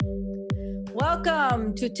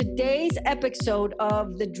Welcome to today's episode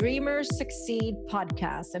of the Dreamers Succeed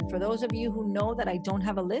podcast. And for those of you who know that I don't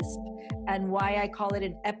have a lisp and why I call it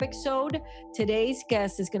an epicsode, today's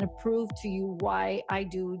guest is going to prove to you why I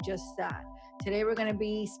do just that. Today we're going to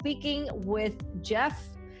be speaking with Jeff,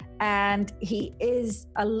 and he is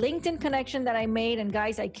a LinkedIn connection that I made. And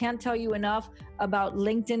guys, I can't tell you enough about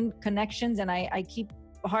LinkedIn connections, and I keep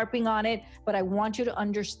harping on it, but I want you to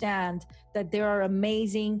understand that there are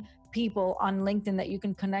amazing people on LinkedIn that you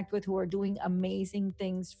can connect with who are doing amazing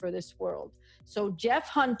things for this world. So Jeff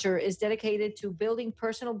Hunter is dedicated to building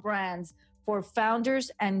personal brands for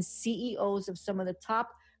founders and CEOs of some of the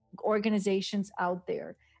top organizations out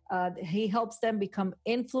there. He helps them become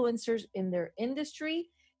influencers in their industry.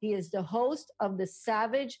 He is the host of the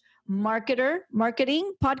Savage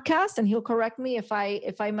Marketing podcast, and he'll correct me if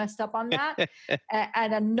I messed up on that.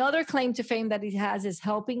 And another claim to fame that he has is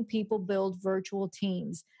helping people build virtual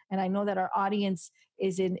teams. And I know that our audience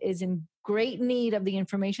is in great need of the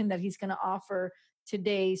information that he's going to offer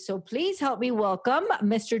today. So please help me welcome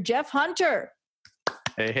Mr. Jeff Hunter.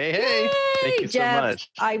 Hey. Yay, Thank you Jeff, so much.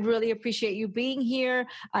 I really appreciate you being here.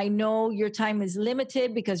 I know your time is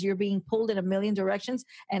limited because you're being pulled in a million directions.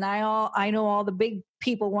 And I know all the big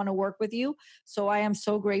people want to work with you. So I am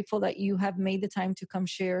so grateful that you have made the time to come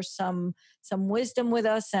share some wisdom with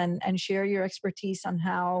us and share your expertise on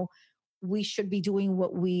how we should be doing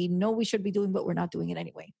what we know we should be doing, but we're not doing it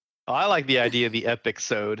anyway. Oh, I like the idea of the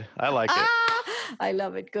epicsode. I like it. I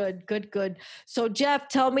love it. Good. So Jeff,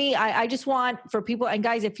 tell me, I just want for people, and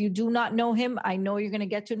guys, if you do not know him, I know you're going to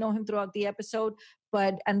get to know him throughout the episode,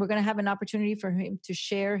 and we're going to have an opportunity for him to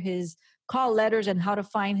share his call letters and how to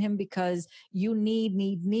find him, because you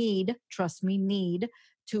need, trust me, need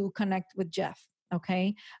to connect with Jeff.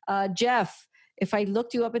 Okay. Jeff, if I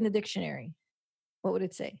looked you up in the dictionary, what would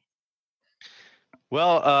it say?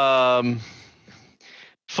 Well,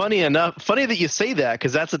 funny that you say that,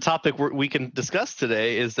 because that's a topic we can discuss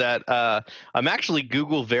today, is that I'm actually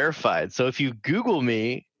Google verified. So if you Google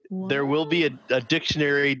me, there will be a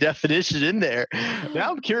dictionary definition in there.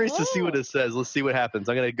 Now I'm curious to see what it says. Let's see what happens.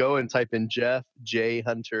 I'm going to go and type in Jeff J.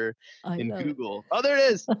 Hunter in Google. Oh, there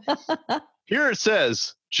it is. Here it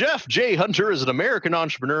says, Jeff J. Hunter is an American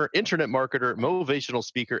entrepreneur, internet marketer, motivational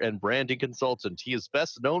speaker, and branding consultant. He is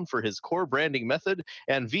best known for his core branding method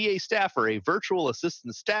and VA Staffer, a virtual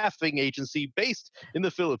assistant staffing agency based in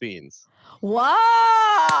the Philippines.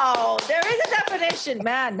 Wow, there is a definition,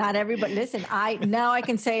 man. Not everybody. Listen, now I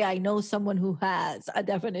can say I know someone who has a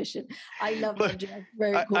definition. I love that, Jeff.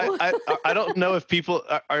 Very cool. I don't know if people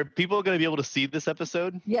are going to be able to see this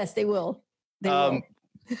episode. Yes, they will. They will.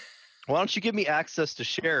 Why don't you give me access to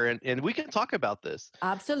share, and we can talk about this?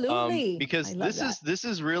 Absolutely. Because this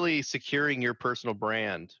is really securing your personal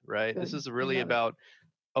brand, right? Good. This is really about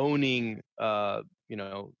owning, oh,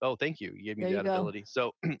 thank you. You gave me that ability.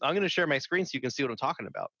 So I'm going to share my screen so you can see what I'm talking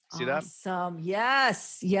about. See that? Awesome.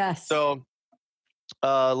 Yes. So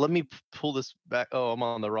let me pull this back. Oh, I'm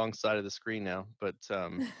on the wrong side of the screen now, but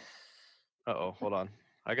hold on.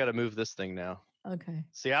 I got to move this thing now. Okay.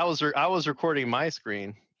 See, I was recording my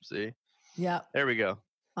screen. See? Yeah. There we go.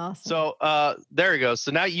 Awesome. So there we go.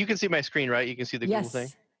 So now you can see my screen, right? You can see the Google thing?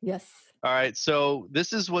 Yes. All right. So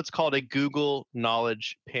this is what's called a Google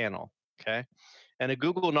Knowledge Panel. Okay. And a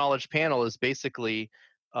Google Knowledge Panel is basically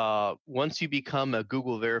once you become a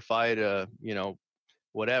Google verified,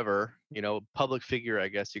 public figure, I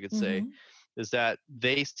guess you could say, is that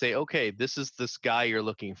they say, okay, this is this guy you're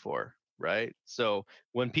looking for. Right. So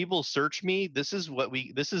when people search me, this is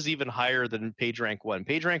even higher than PageRank 1.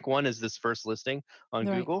 PageRank 1 is this first listing on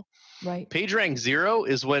Google. Right. PageRank 0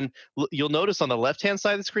 is when you'll notice on the left-hand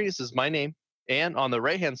side of the screen, it says my name. And on the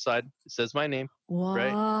right-hand side, it says my name. Wow.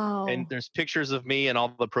 Right. And there's pictures of me and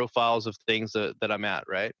all the profiles of things that I'm at.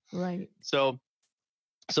 Right. Right. So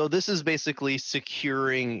this is basically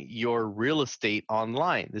securing your real estate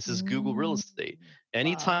online. This is Google Real Estate.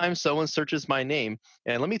 Anytime someone searches my name,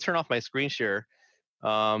 and let me turn off my screen share,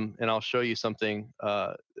 and I'll show you something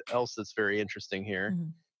else that's very interesting here.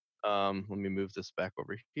 Let me move this back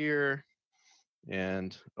over here.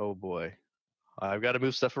 And oh boy, I've got to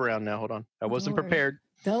move stuff around now. Hold on. I wasn't prepared.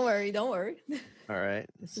 Don't worry. All right.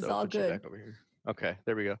 This is all good. Back over here. Okay,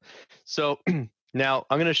 there we go. So now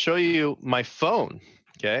I'm going to show you my phone.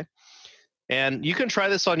 Okay. And you can try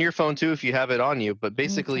this on your phone too if you have it on you. But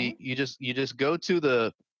basically, you just go to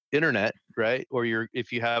the internet, right? Or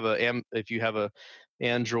if you have a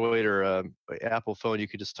Android or a Apple phone, you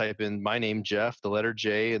could just type in my name, Jeff, the letter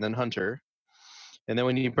J, and then Hunter. And then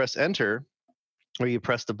when you press enter, or you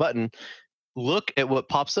press the button, look at what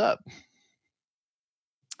pops up.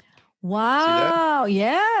 Wow!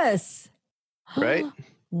 Yes. right?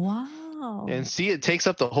 Wow. And see, it takes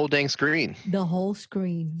up the whole dang screen, The whole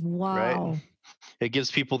screen. right? Wow. It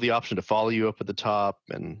gives people the option to follow you up at the top,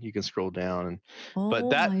 and you can scroll down. And but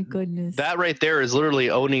Oh my goodness. that right there is literally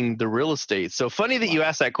owning the real estate. So funny that you Wow.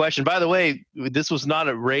 asked that question. By the way, this was not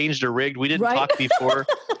arranged or rigged. We didn't Right? talk before.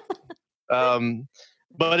 Um,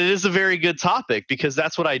 but it is a very good topic because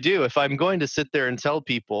that's what I do. If I'm going to sit there and tell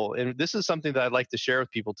people, and this is something that I'd like to share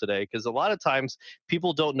with people today, because a lot of times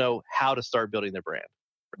people don't know how to start building their brand,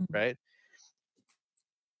 Mhm. right?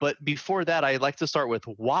 But before that, I'd like to start with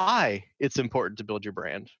why it's important to build your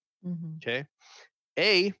brand. Mhm. Okay.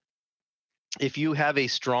 A, if you have a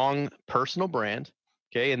strong personal brand,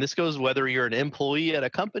 okay, and this goes whether you're an employee at a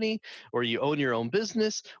company, or you own your own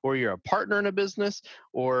business, or you're a partner in a business,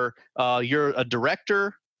 or you're a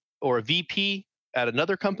director or a VP at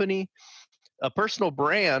another company, a personal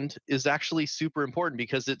brand is actually super important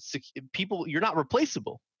because it's people, you're not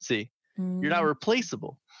replaceable. See, you're not Mm.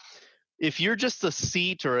 replaceable. If you're just a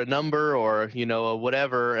seat or a number or a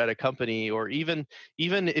whatever at a company, or even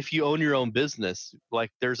if you own your own business,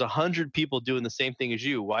 like there's 100 people doing the same thing as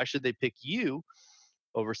you, why should they pick you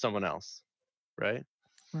over someone else, right?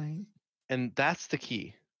 Right. And that's the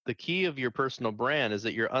key of your personal brand is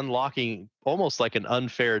that you're unlocking almost like an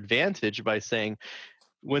unfair advantage by saying,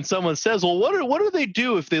 when someone says, well, what do they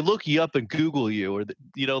do if they look you up and Google you, or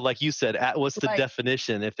like you said, what's the Right.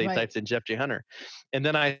 definition if they Right. typed in Jeff J. Hunter? And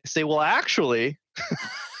then I say, well, actually,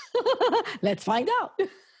 Let's find out.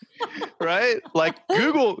 right? Like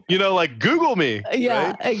Google, like Google me, Yeah,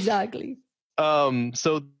 right? exactly.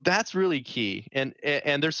 So that's really key. And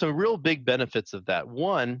there's some real big benefits of that.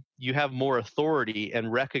 One, you have more authority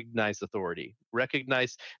and recognized authority.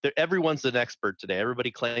 Recognize that everyone's an expert today.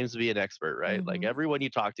 Everybody claims to be an expert, right? Like Mhm. everyone you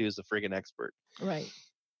talk to is a friggin' expert. Right.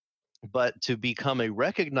 But to become a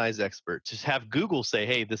recognized expert, to have Google say,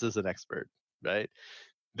 hey, this is an expert, right?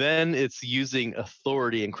 Then it's using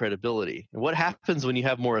authority and credibility. And what happens when you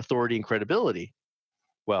have more authority and credibility?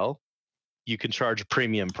 Well, you can charge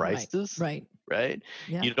premium Right. prices, Right. right?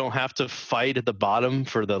 Yeah. You don't have to fight at the bottom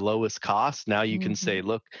for the lowest cost. Now you can say, Mhm.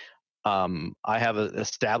 look, I have an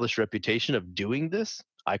established reputation of doing this.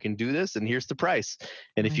 I can do this, and here's the price.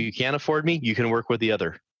 And if Right. you can't afford me, you can work with the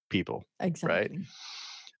other people, right? Exactly.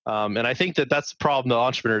 And I think that that's the problem that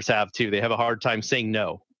entrepreneurs have too. They have a hard time saying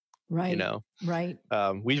no. You Right. know, Right.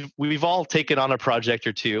 we've all taken on a project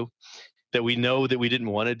or two that we know that we didn't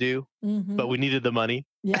want to do, but Mhm. we needed the money.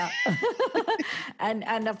 Yeah. And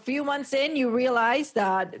a few months in, you realize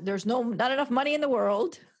that there's not enough money in the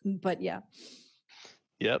world. But yeah.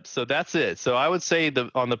 Yep. So that's it. So I would say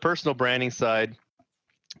on the personal branding side,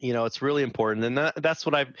 it's really important, and that's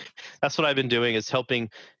what I've been doing is helping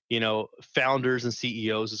founders and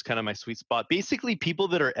CEOs is kind of my sweet spot. Basically, people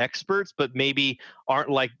that are experts, but maybe aren't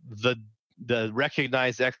like the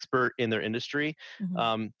recognized expert in their industry. Mhm.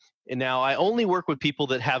 Um, and now I only work with people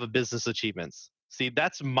that have a business achievements. See,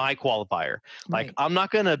 that's my qualifier. Like, Right. I'm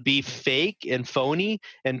not going to be fake and phony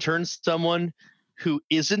and turn someone who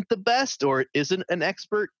isn't the best or isn't an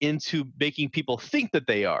expert into making people think that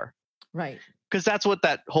they are, Right. because that's what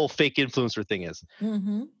that whole fake influencer thing is.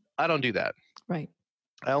 Mhm. I don't do that. Right.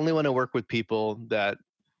 I only want to work with people that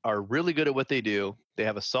are really good at what they do. They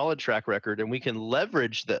have a solid track record, and we can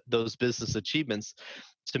leverage those business achievements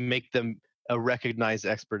to make them a recognized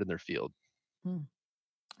expert in their field. Mm.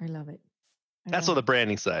 I love it. I That's love on the it.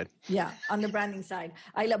 branding side. Yeah, on the branding side,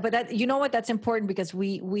 I love. But that, you know what, that's important because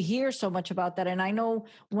we hear so much about that, and I know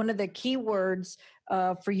one of the key words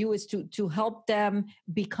for you is to help them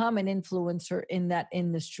become an influencer in that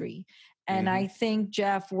industry. And Hmm. I think,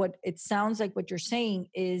 Jeff, what it sounds like what you're saying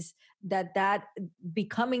is that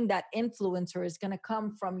becoming that influencer is going to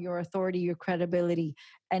come from your authority, your credibility,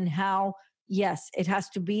 and how, yes, it has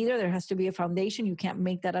to be there. There has to be a foundation. You can't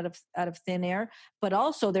make that out of thin air. But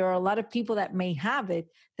also, there are a lot of people that may have it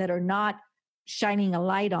that are not shining a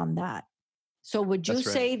light on that. So would you That's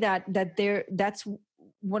right. say that's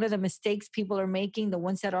one of the mistakes people are making, the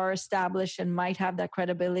ones that are established and might have that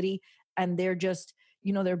credibility, and they're just,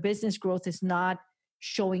 their business growth is not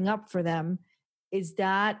showing up for them? Is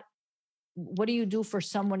that, what do you do for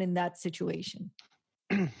someone in that situation?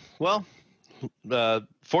 Well,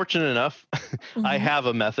 fortunate enough, I Hmm. have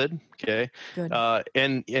a method. Okay, Good.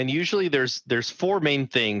 and usually there's four main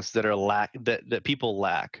things that are that people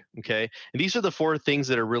lack. Okay, and these are the four things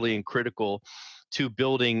that are really critical to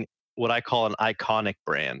building what I call an iconic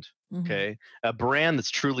brand. Hmm. Okay, a brand that's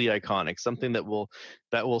truly iconic, something that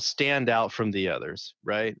will stand out from the others.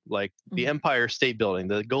 Right, like the Hmm. Empire State Building,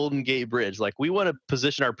 the Golden Gate Bridge. Like, we want to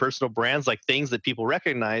position our personal brands like things that people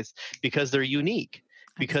recognize because they're unique.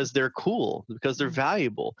 because they're cool, because they're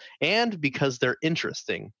valuable, and because they're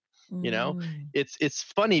interesting. You know, Mm. it's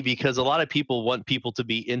funny because a lot of people want people to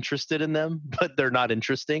be interested in them, but they're not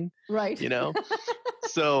interesting. Right. You know,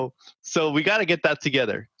 so we got to get that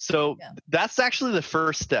together. So Yeah. that's actually the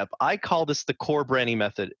first step. I call this the core branding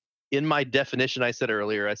method. In my definition, I said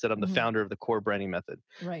earlier, I said I'm the founder of the core branding method.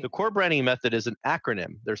 Right. The core branding method is an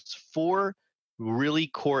acronym. There's 4 really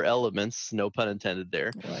core elements, no pun intended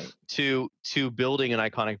there, Right. to building an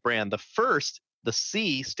iconic brand. The first, the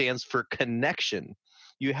C, stands for connection.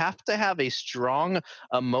 You have to have a strong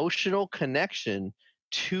emotional connection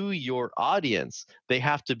to your audience. They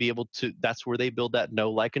have to be able to, that's where they build that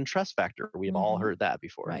know, like, and trust factor. We've all heard that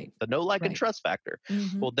before. Right. The know, like, and Right. trust factor.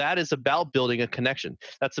 Mhm. Well, that is about building a connection.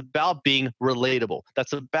 That's about being relatable.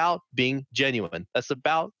 That's about being genuine. That's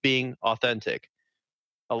about being authentic.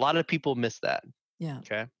 A lot of people miss that. Yeah,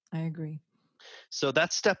 Okay. I agree. So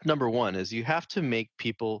that's step number 1, is you have to make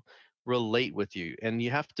people relate with you, and you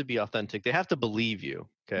have to be authentic. They have to believe you.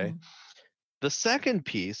 Okay. Mm. The second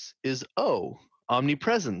piece is O,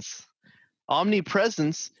 omnipresence.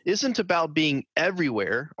 Omnipresence isn't about being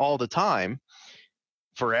everywhere all the time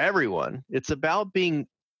for everyone. It's about being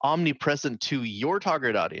omnipresent to your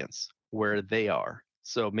target audience where they are.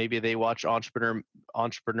 So maybe they watch maybe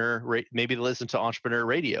they listen to entrepreneur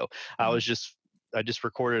radio. I just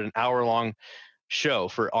recorded an hour-long show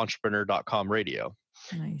for entrepreneur.com radio.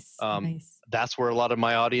 Nice. Nice. That's where a lot of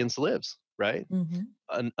my audience lives, right? Mhm.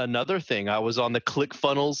 Another thing, I was on the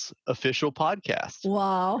ClickFunnels official podcast,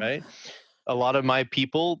 Wow. right? A lot of my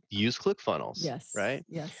people use ClickFunnels, Yes. right?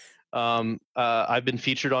 Yes. I've been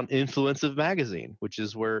featured on Influensive Magazine, which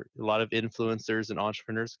is where a lot of influencers and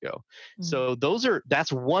entrepreneurs go. Mm. So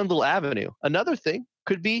that's one little avenue. Another thing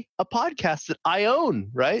could be a podcast that I own,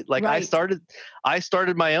 right? Like I started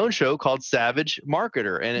my own show called Savage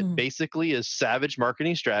Marketer, and it basically is savage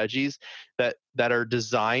marketing strategies that are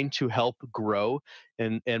designed to help grow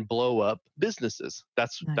and blow up businesses.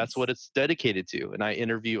 That's what it's dedicated to. And I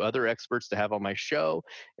interview other experts to have on my show,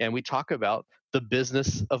 and we talk about the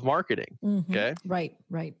business of marketing. Okay. Right.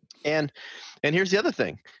 Right. And here's the other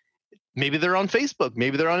thing. Maybe they're on Facebook,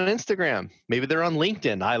 maybe they're on Instagram, maybe they're on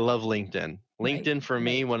LinkedIn. I love LinkedIn. LinkedIn for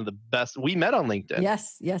me, one of the best. We met on LinkedIn.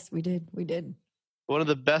 Yes. Yes, we did. We did. One of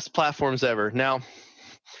the best platforms ever. Now,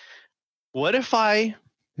 what if I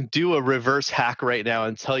do a reverse hack right now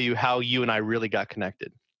and tell you how you and I really got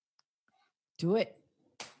connected? Do it.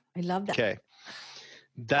 I love that. Okay.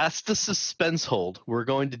 That's the suspense hold. We're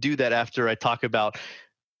going to do that after I talk about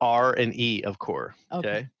R and E of core.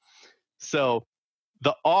 Okay. So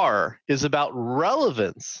the R is about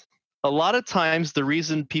relevance. A lot of times, the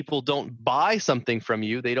reason people don't buy something from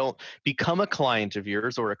you, they don't become a client of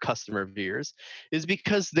yours or a customer of yours, is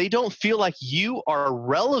because they don't feel like you are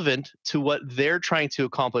relevant to what they're trying to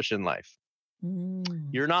accomplish in life.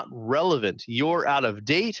 You're not relevant. You're out of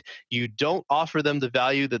date. You don't offer them the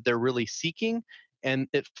value that they're really seeking, and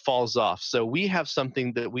it falls off. So we have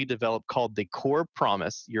something that we developed called the core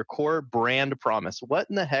promise, your core brand promise. What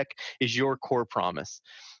in the heck is your core promise?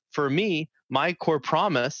 For me, my core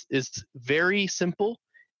promise is very simple.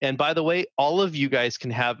 And by the way, all of you guys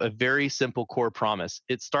can have a very simple core promise.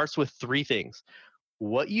 It starts with 3 things: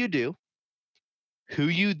 what you do, who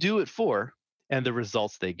you do it for, and the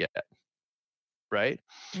results they get. Right?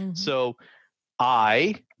 So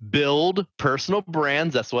I build personal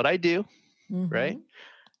brands. That's what I do. Right?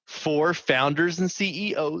 For founders and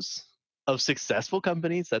CEOs of successful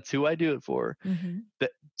companies. That's who I do it for.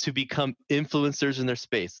 That to become influencers in their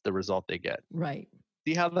space, the result they get. Right.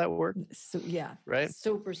 See how that works? So yeah. Right.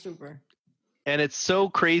 Super, super. And it's so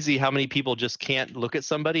crazy how many people just can't look at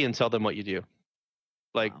somebody and tell them what you do.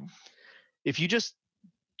 Like, if you just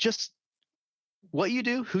what you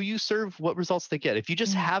do, who you serve, what results they get. If you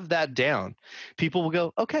just have that down, people will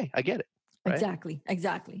go, okay, I get it. Right? Exactly.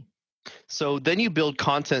 Exactly. So then you build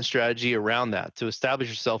content strategy around that to establish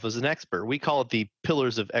yourself as an expert. We call it the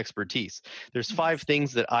pillars of expertise. There's 5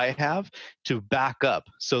 things that I have to back up.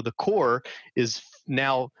 So the core is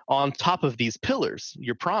now on top of these pillars,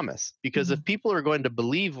 your promise. Because if people are going to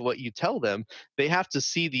believe what you tell them, they have to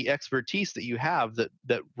see the expertise that you have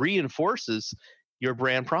that reinforces your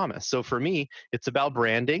brand promise. So for me, it's about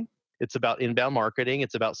branding. It's about inbound marketing.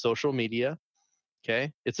 It's about social media.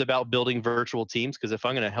 Okay. It's about building virtual teams, because if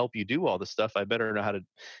I'm going to help you do all this stuff, I better know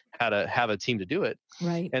how to have a team to do it.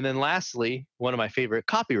 Right. And then lastly, one of my favorite,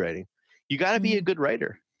 copywriting. You got to be a good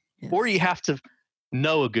writer, or you have to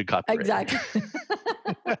know a good copywriter. Exactly.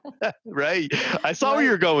 Right. I saw where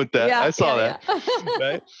you're going with that. I saw that.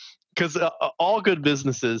 Right. Because all good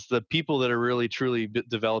businesses, the people that are really truly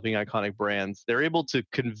developing iconic brands, they're able to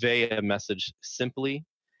convey a message simply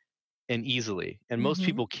and easily, and most Mm-hmm.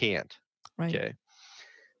 people can't. Right. Okay.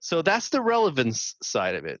 So that's the relevance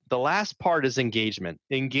side of it. The last part is engagement.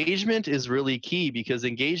 Engagement is really key because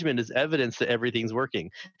engagement is evidence that everything's working.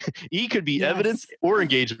 E could be evidence Yes. or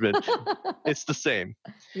engagement. It's the same.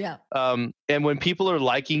 Yeah. And when people are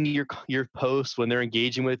liking your posts, when they're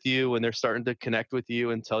engaging with you, when they're starting to connect with you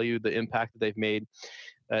and tell you the impact that they've made,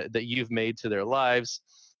 that you've made to their lives,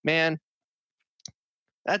 man,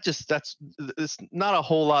 that's it's not a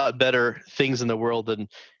whole lot better things in the world than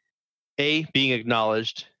being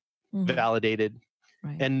acknowledged, Mm-hmm. validated,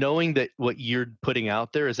 Right. and knowing that what you're putting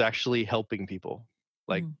out there is actually helping people.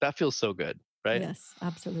 Like Mm. that feels so good, right? Yes,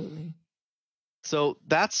 absolutely. So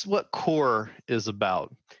that's what Core is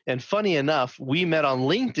about. And funny enough, we met on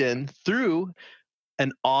LinkedIn through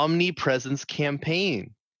an omnipresence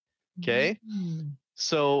campaign. Okay. Mm.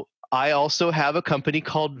 So I also have a company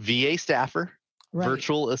called VA Staffer, Right.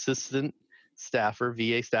 Virtual Assistant Staffer,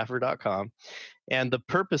 vastaffer.com. And the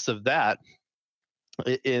purpose of that,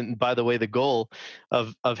 and by the way, the goal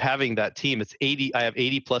of having that team, it's 80, I have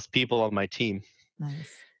 80 plus people on my team, Nice.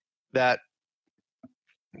 that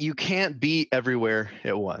you can't be everywhere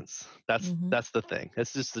at once. Mm-hmm. That's the thing.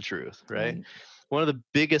 It's just the truth, right? Right. One of the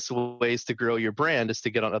biggest ways to grow your brand is to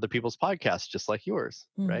get on other people's podcasts, just like yours,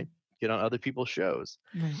 Mm. right? Get on other people's shows.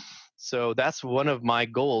 Right. So that's one of my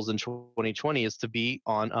goals in 2020 is to be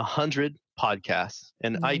on 100 podcasts,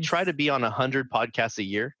 and I try to Nice. be on 100 podcasts a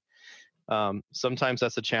year. Sometimes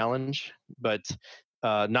that's a challenge, but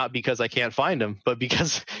not because I can't find them, but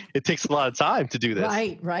because it takes a lot of time to do this,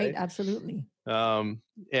 Right. Right. right? Absolutely.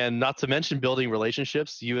 And not to mention building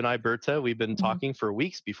relationships. You and I, Berta, we've been Mm-hmm. talking for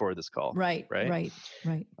weeks before this call, Right. right? Right.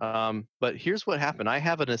 Right. But here's what happened. I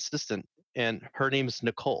have an assistant, and her name's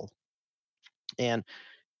Nicole. And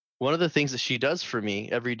one of the things that she does for me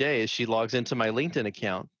every day is she logs into my LinkedIn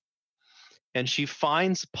account and she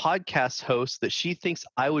finds podcast hosts that she thinks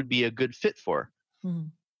I would be a good fit for. Mm-hmm.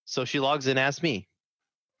 So she logs in as me,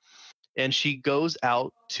 and she goes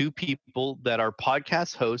out to people that are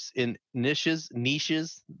podcast hosts in niches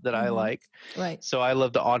that I Mm-hmm. like. Right. So I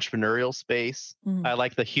love the entrepreneurial space. Mm-hmm. I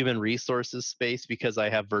like the human resources space because I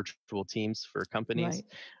have virtual teams for companies.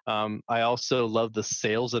 Right. I also love the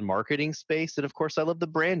sales and marketing space. And of course, I love the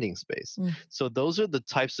branding space. Mm. So those are the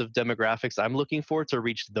types of demographics I'm looking for to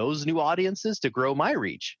reach those new audiences to grow my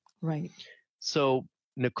reach. Right. So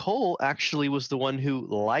Nicole actually was the one who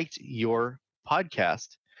liked your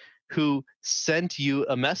podcast, who sent you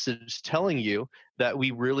a message telling you that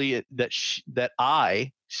we really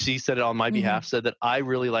she said it on my Mm-hmm. behalf, said that I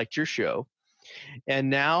really liked your show. And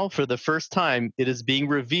now for the first time it is being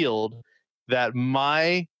revealed that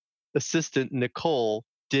my assistant Nicole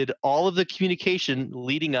did all of the communication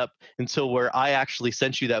leading up until where I actually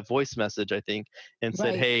sent you that voice message, I think, and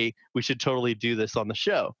said, Right. hey, we should totally do this on the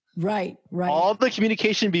show. Right. Right. All the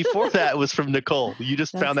communication before that was from Nicole. You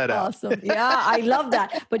just found That's that out. awesome. Yeah, I love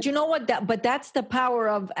that. But you know what? But that's the power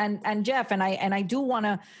of and Jeff, and I do want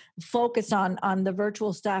to focus on the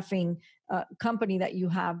virtual staffing company that you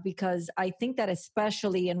have, because I think that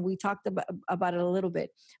especially, and we talked about it a little bit.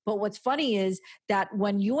 But what's funny is that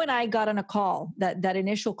when you and I got on a call, that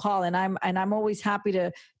initial call, and I'm always happy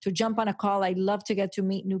to jump on a call. I love to get to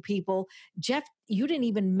meet new people. Jeff, you didn't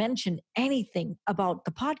even mention anything about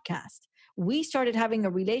the podcast. We started having a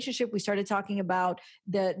relationship. We started talking about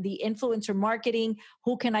the influencer marketing.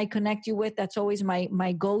 Who can I connect you with? That's always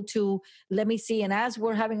my go-to. Let me see. And as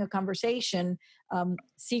we're having a conversation,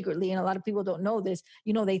 secretly, and a lot of people don't know this,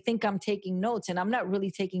 they think I'm taking notes, and I'm not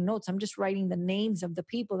really taking notes. I'm just writing the names of the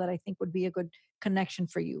people that I think would be a good connection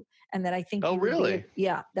for you, and that I think Oh, you would be really?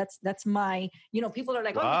 yeah, that's my, people are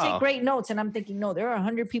like, oh, you take Wow. great notes, and I'm thinking, no, there are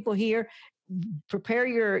 100 people here. Prepare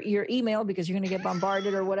your email, because you're going to get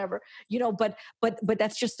bombarded or whatever, but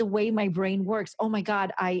that's just the way my brain works. Oh my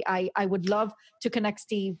god, I would love to connect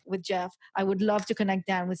Steve with Jeff. I would love to connect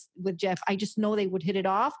Dan with Jeff. I just know they would hit it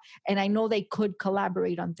off, and I know they could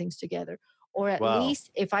collaborate on things together. Or at Wow.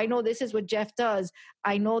 least, if I know this is what Jeff does,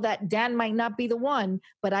 I know that Dan might not be the one,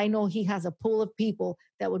 but I know he has a pool of people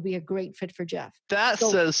that would be a great fit for Jeff. That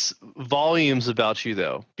So says volumes about you,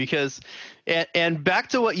 though, because, and back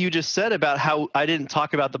to what you just said about how I didn't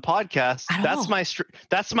talk about the podcast. at That's all.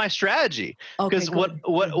 that's my strategy. Okay, Because what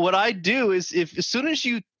good. what Good. what I do is, if as soon as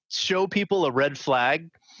you show people a red flag,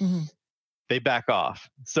 Mm-hmm. they back off.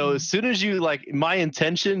 So Mm-hmm. as soon as you, like, my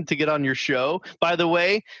intention to get on your show, by the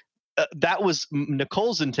way, that was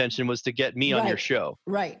Nicole's intention, was to get me on your Right. show.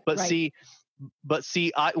 Right. But Right.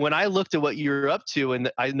 see, when I looked at what you're up to and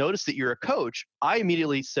I noticed that you're a coach, I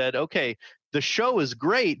immediately said, okay, the show is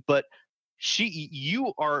great, but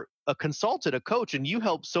you are a consultant, a coach, and you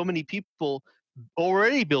help so many people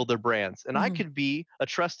already build their brands, and I Mhm. could be a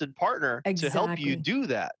trusted partner to help you Exactly. do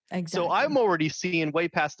that. So I'm Exactly. already seeing way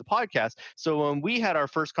past the podcast. So when we had our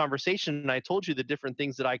first conversation and I told you the different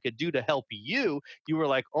things that I could do to help you were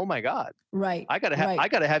like, "Oh my god, Right. I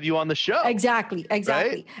Right. got to have you on the show." Exactly, Right?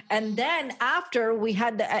 exactly. And then after we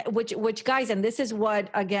had the which guys, and this is what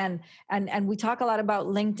again, and we talk a lot about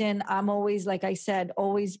LinkedIn. I'm always, like I said,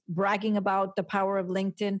 always bragging about the power of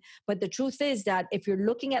LinkedIn. But the truth is that if you're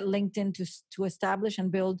looking at LinkedIn to establish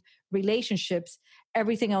and build relationships,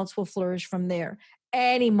 everything else will flourish from there.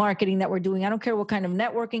 Any marketing that we're doing, I don't care what kind of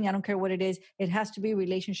networking, I don't care what it is, it has to be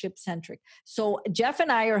relationship centric. So Jeff and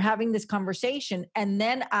I are having this conversation, and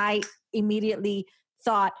then I immediately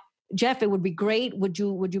thought, Jeff, it would be great. Would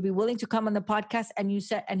you be willing to come on the podcast? And you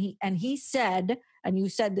said, and he said, and you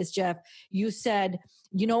said this, Jeff. You said,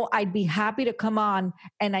 I'd be happy to come on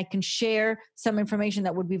and I can share some information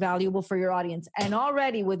that would be valuable for your audience. And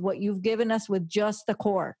already with what you've given us with just the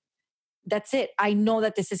core, that's it. I know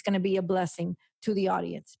that this is going to be a blessing to the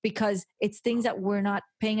audience because it's things that we're not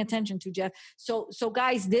paying attention to, Jeff. So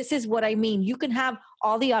guys, this is what I mean. You can have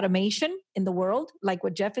all the automation in the world, like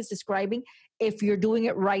what Jeff is describing, if you're doing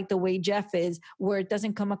it right the way Jeff is, where it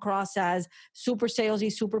doesn't come across as super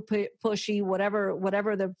salesy, super pushy,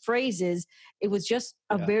 whatever the phrase is. It was just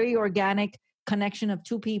a Yeah. very organic connection of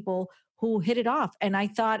two people who hit it off. And I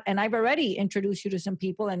thought, and I've already introduced you to some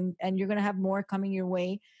people, and you're going to have more coming your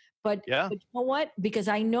way. Yeah. But you know what? Because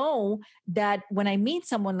I know that when I meet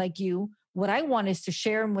someone like you, what I want is to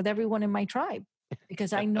share them with everyone in my tribe,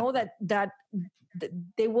 because I know that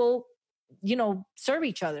they will, serve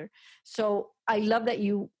each other. So I love that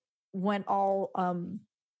you went all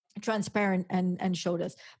transparent and showed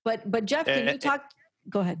us. But Jeff, can And, you talk?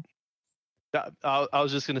 Go ahead. I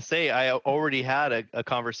was just going to say, I already had a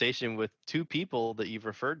conversation with two people that you've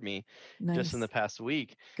referred me just in the Nice. past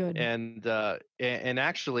week, Good. and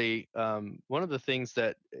actually, one of the things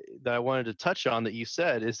that I wanted to touch on that you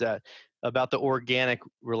said is that about the organic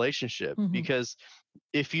relationship, Hmm. because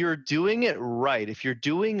if you're doing it right, if you're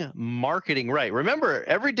doing marketing right, remember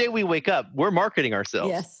every day we wake up, we're marketing ourselves.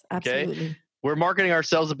 Yes, Okay, absolutely. we're marketing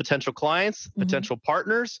ourselves to potential clients, Hmm. potential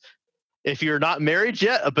partners. If you're not married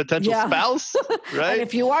yet, a potential Yeah. spouse, And right?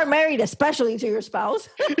 if you are married, especially to your spouse,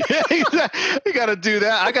 Yeah, you got to do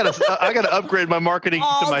that. I got to upgrade my marketing to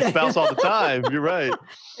all my day. spouse all the time. You're right.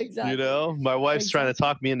 Exactly. My wife's trying to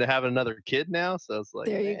Exactly. talk me into having another kid now, so it's like,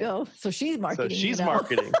 There you man. go. So she's So marketing you she's now.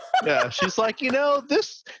 marketing. Yeah, she's like,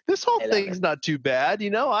 this whole I love thing's it. not too bad.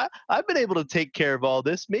 I've been able to take care of all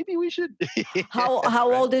this. Maybe we should. Yeah, How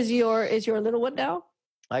right. old is your little one now?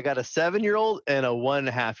 I got a 7-year-old and a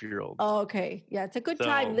 1.5-year-old. Oh, okay. Yeah, it's a good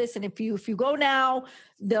time. So Listen, if you go now,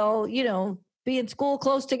 they'll, be in school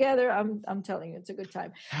close together. I'm telling you, it's a good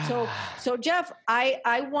time. So Jeff, I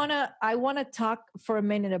wanna talk for a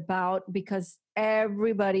minute about, because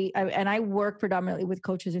everybody, and I work predominantly with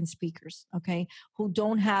coaches and speakers, okay, who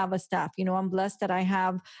don't have a staff. I'm blessed that I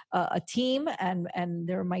have a team, and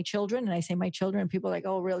they're my children, and I say my children, and people are like,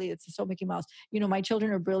 oh, really? It's so Mickey Mouse. My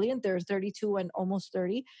children are brilliant. They're 32 and almost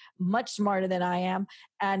 30, much smarter than I am,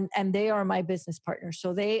 and they are my business partners.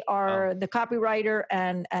 So they wow, are the copywriter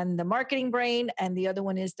and the marketing brain, and the other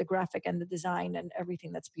one is the graphic and the design and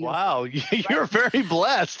everything that's beautiful, wow, right? you're very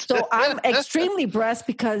blessed. So I'm extremely blessed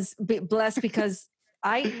because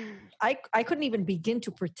I I couldn't even begin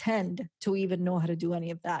to pretend to even know how to do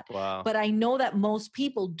any of that. Wow. But I know that most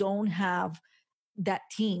people don't have that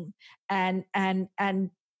team, and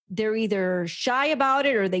they're either shy about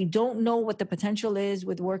it or they don't know what the potential is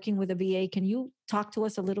with working with a VA. Can you talk to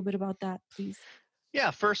us a little bit about that, please?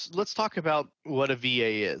 Yeah, first, let's talk about what a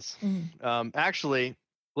VA is. Mm, Actually,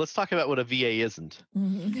 let's talk about what a VA isn't.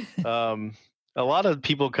 mhm. Um, a lot of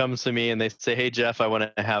people come to me and they say, "Hey Jeff, I want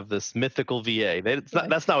to have this mythical VA." Right.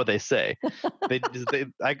 That's not what they say.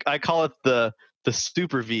 I call it the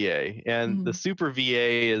super VA, and the Mhm. super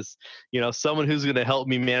VA is someone who's going to help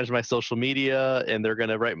me manage my social media, and they're going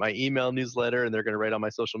to write my email newsletter, and they're going to write all my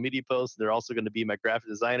social media posts. And they're also going to be my graphic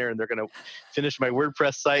designer, and they're going to finish my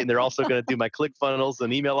WordPress site, and they're also going to do my click funnels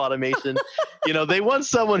and email automation. They want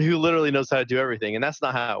someone who literally knows how to do everything, and that's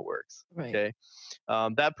not how it works. Right. Okay,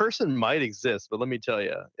 that person might exist, but let me tell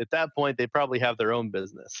you, at that point, they probably have their own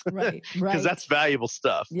business Right. because Right. that's valuable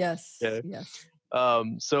stuff. Yes. Okay. Yes.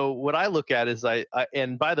 So what I look at is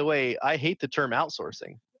and by the way, I hate the term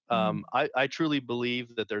outsourcing. Mhm. I truly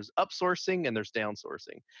believe that there's upsourcing and there's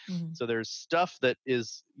downsourcing. Mhm. So there's stuff that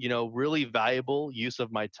is, really valuable use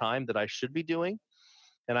of my time that I should be doing,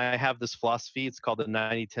 and I have this philosophy. It's called the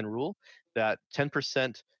 90-10 rule. That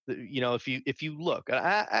 10%, if you look,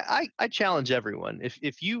 I challenge everyone.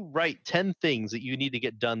 If you write 10 things that you need to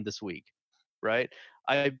get done this week, right?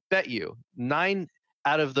 I bet you 9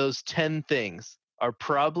 out of those 10 things are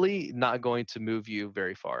probably not going to move you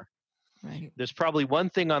very far. Right. There's probably one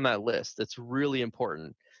thing on that list that's really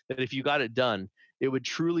important that if you got it done, it would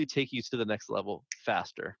truly take you to the next level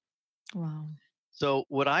faster. Wow. So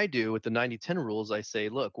what I do with the 90-10 rules, I say,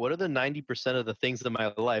 look, what are the 90% of the things in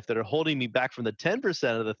my life that are holding me back from the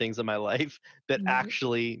 10% of the things in my life that Right.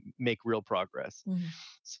 actually make real progress? Mhm.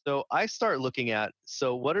 So I start looking at,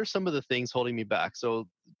 so what are some of the things holding me back? So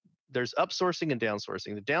there's upsourcing and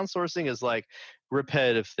downsourcing. The downsourcing is like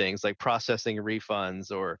repetitive things like processing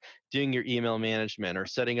refunds or doing your email management or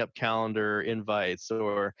setting up calendar invites.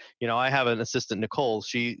 Or, I have an assistant, Nicole.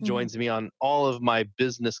 She Mhm. joins me on all of my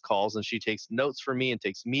business calls and she takes notes for me and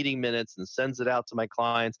takes meeting minutes and sends it out to my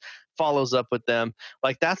clients, follows up with them.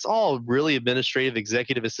 Like that's all really administrative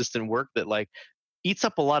executive assistant work that like eats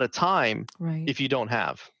up a lot of time Right. if you don't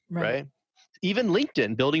have, Right. right? Even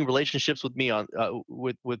LinkedIn, building relationships with me on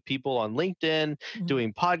with people on LinkedIn, Mhm.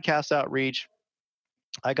 doing podcast outreach.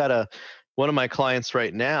 I got one of my clients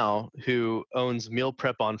right now who owns Meal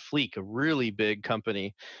Prep on Fleek, a really big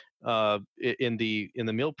company in the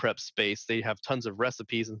meal prep space. They have tons of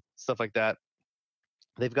recipes and stuff like that.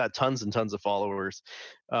 They've got tons and tons of followers,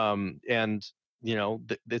 and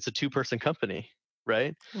it's a two-person company,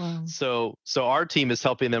 right? Wow. So our team is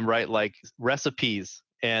helping them write like recipes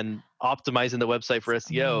and optimizing the website for It's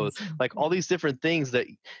SEO, amazing. like all these different things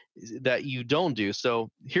that you don't do.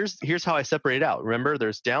 So here's how I separate it out. Remember,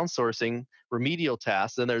 there's downsourcing, remedial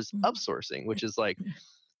tasks, and there's Mhm. upsourcing, which is like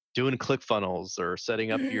doing ClickFunnels or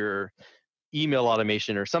setting up your email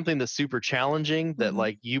automation or something that's super challenging that Mhm.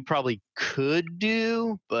 like you probably could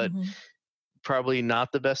do, but Mhm. probably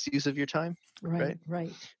not the best use of your time, Right.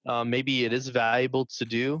 right? Right. Maybe it is valuable to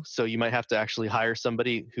do, so you might have to actually hire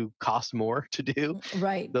somebody who costs more to do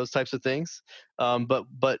Right. those types of things. But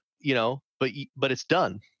it's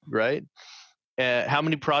done, right? How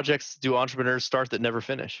many projects do entrepreneurs start that never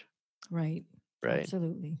finish, Right. right?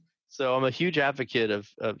 Absolutely. So I'm a huge advocate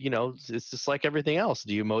of it's just like everything else.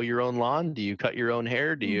 Do you mow your own lawn? Do you cut your own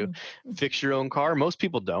hair? Do you Mhm. fix your own car? Most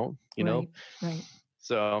people don't. Right. Right.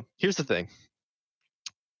 So here's the thing.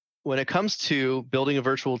 When it comes to building a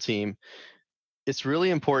virtual team, it's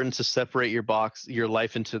really important to separate your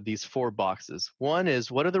life into these 4 boxes. One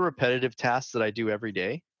is, what are the repetitive tasks that I do every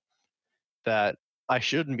day that I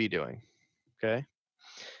shouldn't be doing? Okay.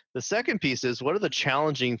 The second piece is, what are the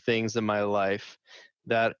challenging things in my life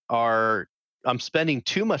that I'm spending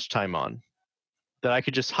too much time on that I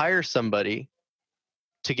could just hire somebody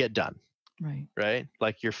to get done, Right. right?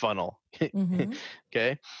 Like your funnel. Mhm.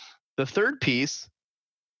 Okay. The third piece,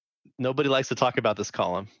 nobody likes to talk about this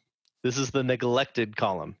column. This is the neglected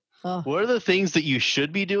column. Oh, What are the things that you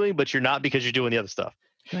should be doing, but you're not because you're doing the other stuff,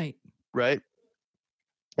 right. right?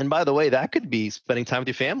 And by the way, that could be spending time with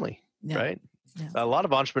your family, Yeah. right? Yeah. A lot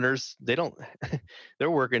of entrepreneurs, they don't, they're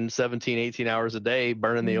working 17, 18 hours a day,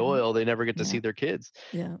 burning the Mhm. oil. They never get to Yeah. see their kids.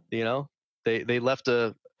 Yeah. You know, they left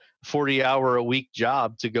a 40-hour a week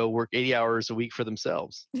job to go work 80 hours a week for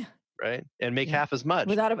themselves, Yeah. right? And make Yeah. half as much.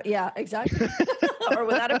 Without a yeah, exactly. Or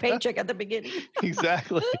without a paycheck at the beginning.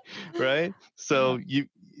 Exactly, right? Yeah. So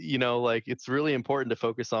like it's really important to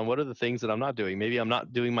focus on what are the things that I'm not doing. Maybe I'm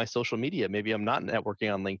not doing my social media. Maybe I'm not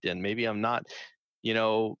networking on LinkedIn. Maybe I'm not,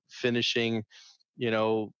 finishing, you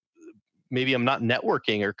know, maybe I'm not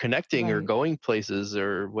networking or connecting or Right. going places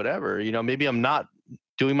or whatever. Maybe I'm not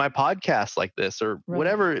doing my podcast like this or Right.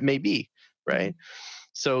 whatever it may be, right? Right.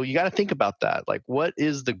 So you got to think about that. Like, what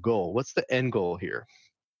is the goal? What's the end goal here?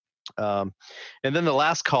 Um, and then the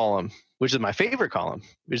last column, which is my favorite column,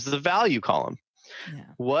 which is the value column. Yeah.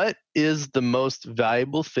 What is the most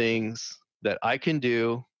valuable things that I can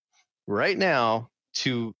do right now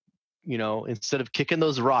to, instead of kicking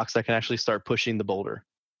those rocks, I can actually start pushing the boulder,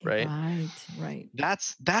 right? Right. Right.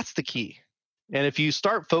 That's the key. And if you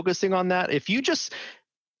start focusing on that, if you just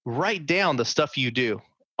write down the stuff you do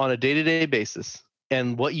on a day-to-day basis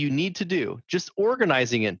and what you need to do, just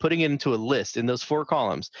organizing it, putting it into a list in those 4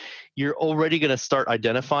 columns, you're already going to start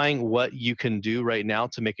identifying what you can do right now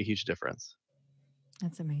to make a huge difference.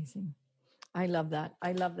 That's amazing. I love that.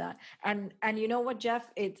 I love that. And you know what,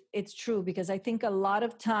 Jeff? It's true because I think a lot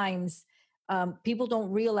of times people don't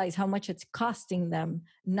realize how much it's costing them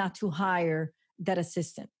not to hire that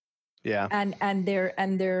assistant. Yeah. And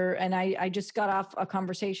I just got off a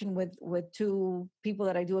conversation with 2 people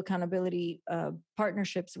that I do accountability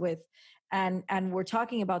partnerships with, and we're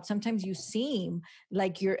talking about sometimes you seem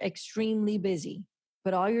like you're extremely busy,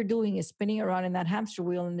 but all you're doing is spinning around in that hamster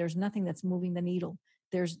wheel, and there's nothing that's moving the needle.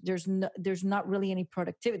 There's not really any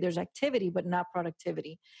productivity. There's activity but not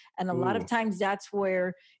productivity, and a lot of Ooh. times that's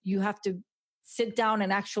where you have to sit down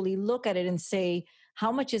and actually look at it and say,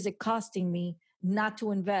 how much is it costing me not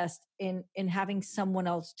to invest in having someone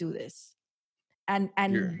else do this? and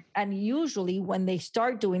You're and and usually when they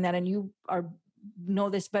start doing that, and you are know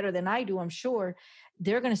this better than I do, I'm sure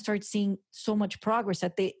they're going to start seeing so much progress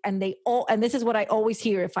that they all, and this is what I always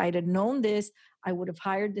hear: if I had known this, I would have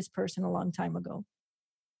hired this person a long time ago.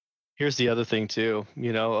 Here's the other thing too. A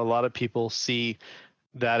lot of people see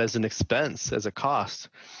that as an expense, as a cost.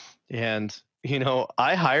 And,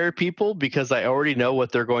 I hire people because I already know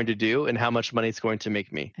what they're going to do and how much money it's going to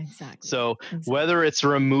make me. Exactly. So Exactly. whether it's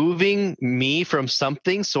removing me from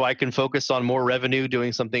something so I can focus on more revenue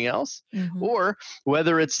doing something else, Hmm. or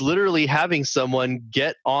whether it's literally having someone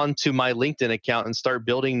get onto my LinkedIn account and start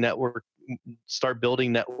building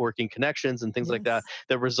networking connections and things like that Yes,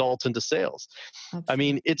 that result into sales. I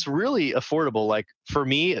mean, absolutely. it's really affordable. Like for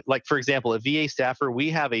me, like for example, a VA staffer, we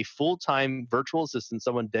have a full-time virtual assistant,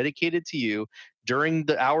 someone dedicated to you during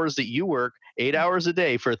the hours that you work, 8 hours a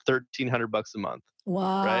day for $1,300 a month,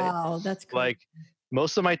 right? Wow, that's crazy. Like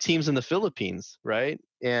most of my team's in the Philippines, right?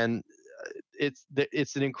 And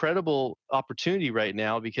it's an incredible opportunity right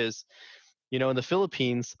now because in the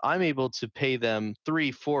Philippines, I'm able to pay them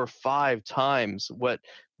 3, 4, 5 times what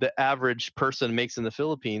the average person makes in the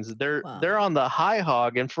Philippines. They're Wow, on the high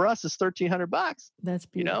hog, and for us, it's $1,300. that's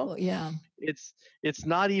You know, beautiful. Yeah. it's it's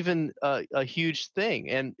not even a huge thing.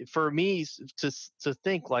 And for me to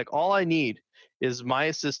think like all I need is my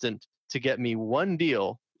assistant to get me one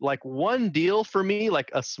deal. Like one deal for me, like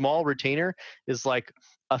a small retainer, is like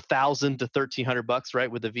 1,000 to 1,300 bucks, right,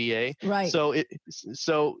 with the VA. Right. So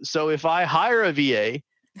if I hire a VA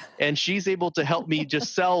and she's able to help me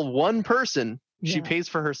just sell one person, she Yeah, pays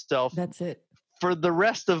for herself that's it. for the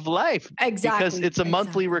rest of life because Exactly. it's a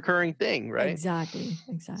monthly Exactly. recurring thing, right? Exactly.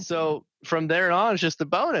 Exactly. So from there on, it's just a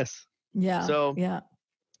bonus. Yeah. So Yeah.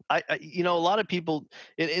 a lot of people.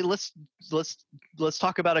 Let's let's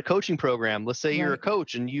talk about a coaching program. Let's say you're a Right.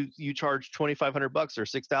 coach and you charge $2,500 or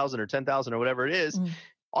 6,000 or 10,000 or whatever it is. Mm,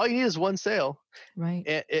 All you need is one sale, right.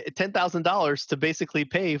 and $10,000 to basically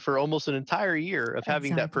pay for almost an entire year of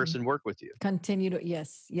having that Exactly. person work with you. Continue to,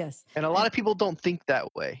 yes, yes. And a lot And of people don't think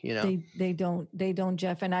that way. they don't,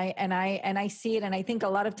 Jeff. And I see it. And I think a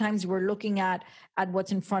lot of times we're looking at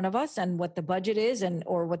what's in front of us and what the budget is, and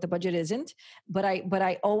or what the budget isn't. But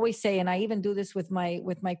I always say, and I even do this with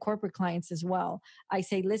my corporate clients as well. I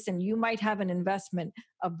say, listen, you might have an investment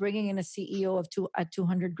of bringing in a CEO of two at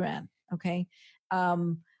 200 grand. Okay.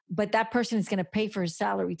 Um, but that person is going to pay for his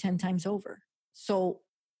salary 10 times over. So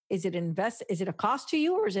is it a cost to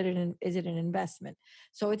you, or is it an investment?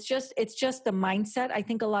 So it's just the mindset, I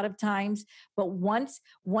think, a lot of times. But once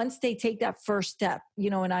they take that first step,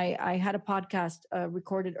 and I had a podcast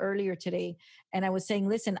recorded earlier today, and I was saying,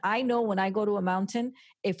 listen, I know when I go to a mountain,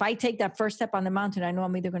 if I take that first step on the mountain, I know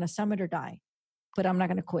I'm either going to summit or die, but I'm not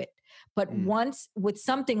going to quit. But Mm. once, with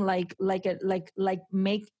something like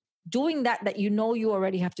make doing that you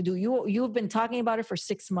already have to do, you've been talking about it for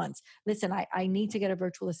 6 months. Listen, I need to get a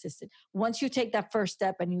virtual assistant. Once you take that first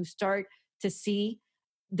step and you start to see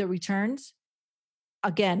the returns,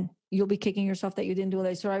 again, you'll be kicking yourself that you didn't do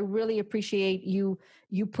that. So I really appreciate you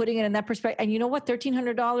putting it in that perspective. And you know what,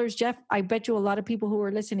 $1,300, Jeff, I bet you a lot of people who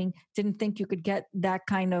are listening didn't think you could get that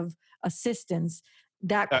kind of assistance,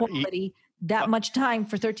 that Uh, y- quality, that uh, much time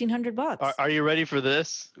for $1,300. are you ready for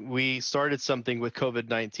this? We started something with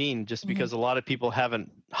COVID-19 just Hmm. because a lot of people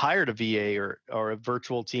haven't hired a VA or a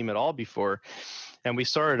virtual team at all before. And we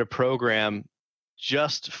started a program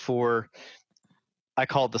just for, I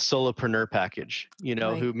call it the solopreneur package,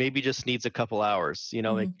 Right. who maybe just needs a couple hours,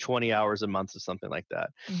 like Hmm. 20 hours a month or something like that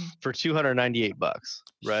Hmm. for $298,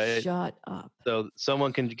 right? Shut up. So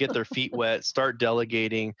someone can get their feet wet, start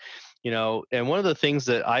delegating, and one of the things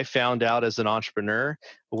that I found out as an entrepreneur,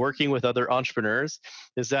 working with other entrepreneurs,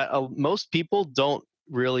 is that most people don't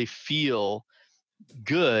really feel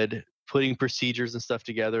good putting procedures and stuff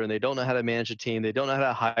together, and they don't know how to manage a team. They don't know how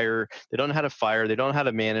to hire. They don't know how to fire. They don't know how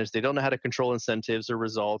to manage. They don't know how to control incentives or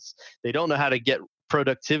results. They don't know how to get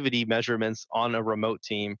productivity measurements on a remote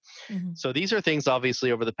team. Hmm. So these are things,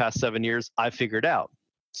 obviously, over the past 7 years I figured out.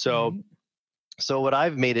 So Right. so what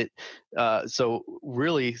I've made it, so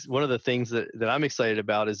really one of the things that I'm excited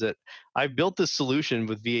about is that I've built this solution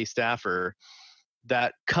with VA Staffer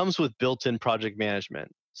that comes with built-in project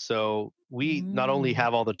management. So we not only Mm.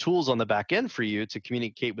 have all the tools on the back end for you to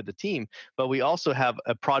communicate with the team, but we also have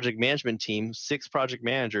a project management team, 6 project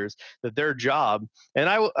managers, that their job, and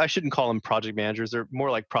I shouldn't call them project managers, they're more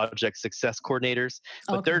like project success coordinators,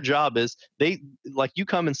 but their Okay. job is like you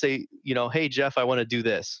come and say, hey, Jeff, I want to do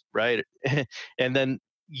this, right? And then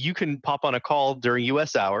you can pop on a call during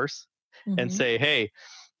US hours and Mm-hmm. say, hey,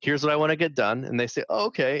 here's what I want to get done. And they say, oh,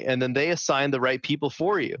 okay. And then they assign the right people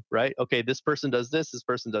for you, right? Okay, this person does this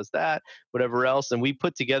person does that, whatever else. And we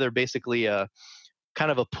put together basically a kind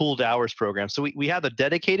of a pooled hours program. So we have a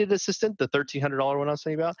dedicated assistant, the $1,300 one I was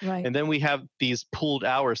talking about. Right. And then we have these pooled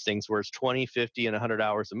hours things where it's 20, 50, and 100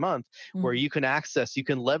 hours a month where Mm. you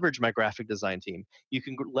can leverage my graphic design team. You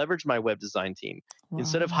can leverage my web design team.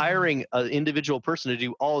 Instead of Wow. hiring an individual person to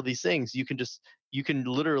do all of these things, you can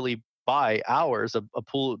literally buy hours, a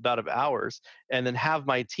pool about of hours, and then have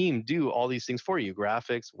my team do all these things for you,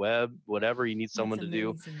 graphics, web, whatever you need That's someone to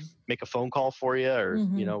do, amazing. make a phone call for you, or,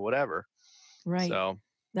 Mm-hmm. whatever. Right. So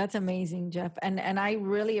That's amazing, Jeff. And I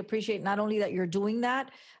really appreciate not only that you're doing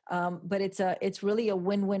that, but it's really a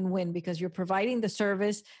win-win-win because you're providing the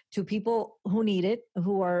service to people who need it,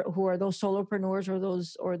 who are those solopreneurs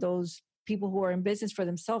or those people who are in business for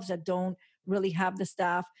themselves that don't really have the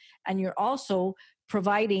staff, and you're also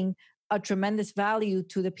providing a tremendous value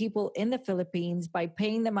to the people in the Philippines by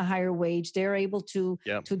paying them a higher wage. They're able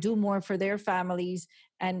yeah. to do more for their families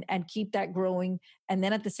and keep that growing. And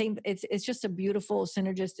then at the same, it's just a beautiful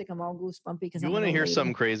synergistic. I'm all goosebumpy because You I'm an want to old hear lady.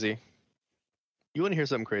 something crazy? You want to hear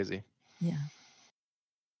something crazy? Yeah.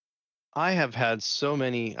 I've had so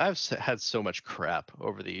much crap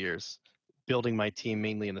over the years building my team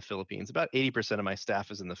mainly in the Philippines. About 80% of my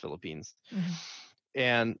staff is in the Philippines. Mm-hmm.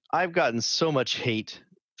 And I've gotten so much hate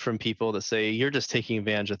from people that say you're just taking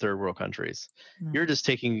advantage of third world countries. You're No. just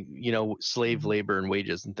taking, slave Mm-hmm. labor and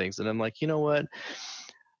wages and things. And I'm like, you know what?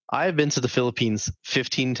 I've been to the Philippines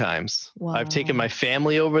 15 times. I've taken my Wow.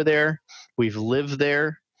 family over there. We've lived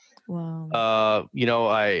there. Wow.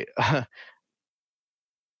 I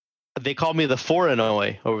they call me the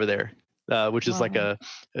foreignoy over there, which is like Wow.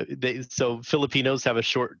 so Filipinos have a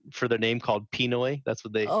short for their name called Pinoy. That's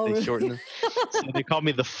what Oh, they really? shorten it. So they call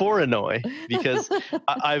me the foreignoy because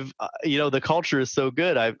I've the culture is so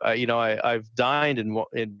good. I've dined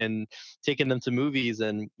and taken them to movies,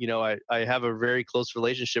 and I have a very close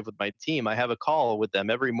relationship with my team. I have a call with them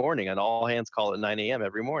every morning, an all hands call at 9 a.m.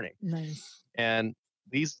 every morning, Nice. and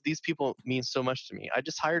these people mean so much to me. I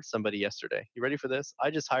just hired somebody yesterday. You ready for this? I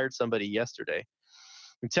just hired somebody yesterday.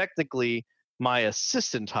 And technically, my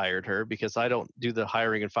assistant hired her because I don't do the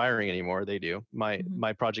hiring and firing anymore. They do. Mm-hmm.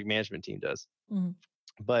 My project management team does. Mm-hmm.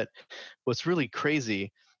 But what's really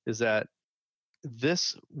crazy is that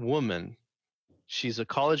this woman, she's a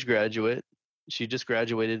college graduate. She just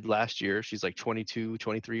graduated last year. She's like 22,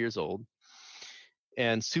 23 years old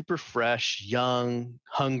and super fresh, young,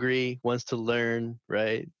 hungry, wants to learn,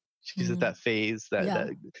 right? She's at Mm-hmm. that phase, Yeah.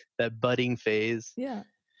 that budding phase, Yeah.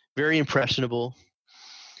 very impressionable.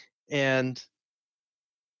 And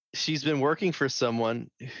she's been working for someone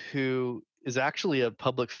who is actually a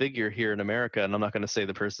public figure here in America, and I'm not going to say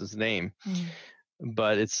the person's name, Mm-hmm.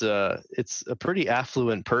 but it's a pretty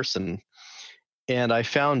affluent person. And I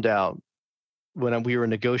found out when we were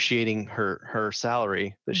negotiating her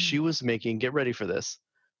salary that Mm-hmm. she was making, get ready for this,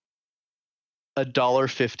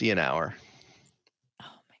 $1.50 an hour. Oh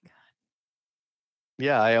my God.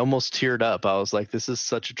 Yeah, I almost teared up. I was like, this is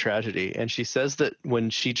such a tragedy. And she says that when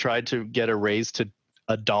she tried to get a raise to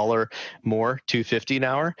 $1 more, 250 an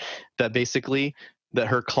hour, that basically that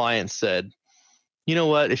her client said, you know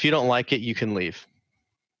what, if you don't like it, you can leave.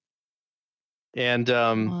 And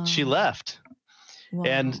she Wow. left.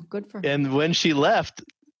 And Wow. Good for her. and when she left,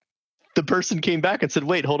 the person came back and said,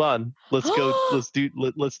 wait, hold on. Let's do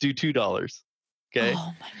 $2. Okay.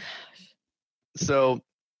 Oh my gosh. So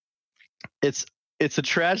it's it's a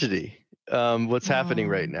tragedy what's happening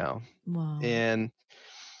right Wow. now. Wow. And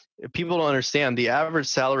people don't understand the average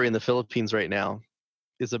salary in the Philippines right now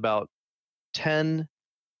is about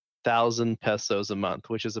 10,000 pesos a month,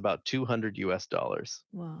 which is about 200 US dollars.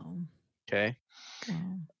 Wow. Okay. Wow.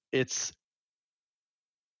 It's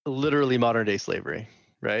literally modern day slavery,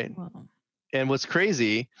 right? Wow. And what's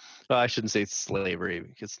crazy, well, I shouldn't say it's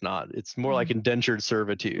slavery. It's not. It's more like Mm. indentured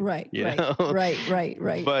servitude, Right. you Right. know? Right. Right.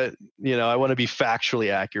 Right. But, I want to be factually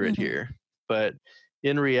accurate Mm-hmm. here. But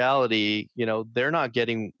in reality, they're not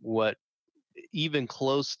getting what even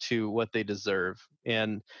close to what they deserve.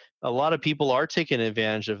 And a lot of people are taking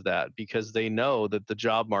advantage of that because they know that the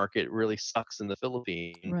job market really sucks in the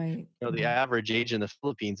Philippines. Right. The Right. average age in the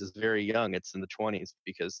Philippines is very young. It's in the 20s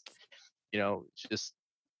because, it's just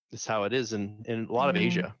it's how it is in a lot of Yeah.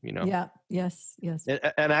 Asia. Yeah. Yes. Yes.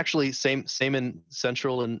 And actually same in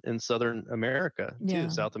Central and Southern America too, Yeah.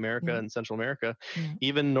 South America Yeah. and Central America, Yeah.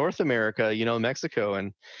 even North America, Mexico.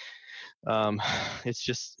 And it's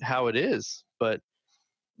just how it is. But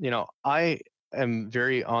I am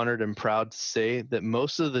very honored and proud to say that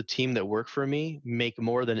most of the team that work for me make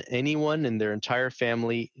more than anyone in their entire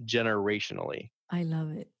family generationally. I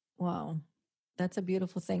love it. Wow. That's a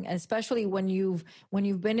beautiful thing, especially when you've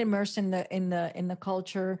been immersed in the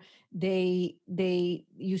culture. They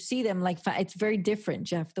you see them like it's very different,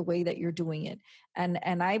 Jeff, the way that you're doing it. And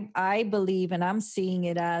I believe, and I'm seeing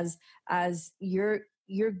it as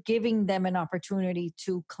you're giving them an opportunity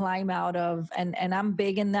to climb out of, and I'm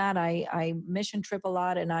big in that. I mission trip a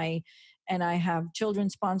lot, and I have children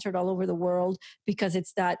sponsored all over the world, because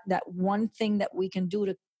it's that one thing that we can do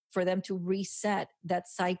to for them to reset that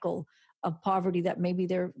cycle of poverty that maybe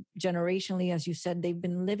they're generationally, as you said, they've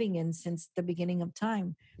been living in since the beginning of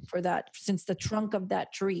time, since the trunk of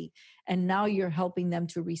that tree. And now you're helping them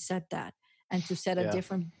to reset that, and to set a Yeah.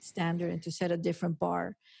 different standard, and to set a different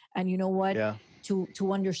bar. And you know what? Yeah.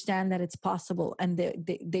 To understand that it's possible, and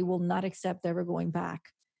they will not accept ever going back.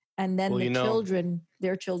 And then Well,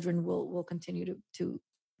 their children will continue to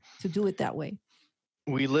do it that way.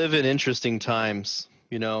 we live in interesting times.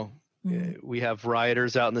 Mhm. We have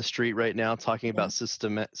rioters out in the street right now talking Yeah, about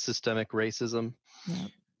systemic racism. yeah,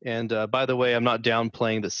 And by the way, I'm not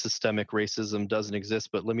downplaying that systemic racism doesn't exist,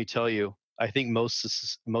 but let me tell you, I think most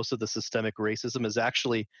of the systemic racism is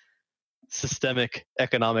actually systemic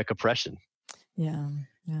economic oppression. yeah,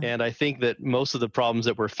 yeah, And I think that most of the problems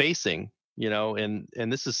that we're facing, and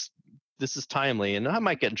this is timely, and I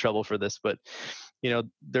might get in trouble for this, but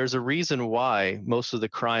there's a reason why most of the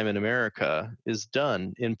crime in America is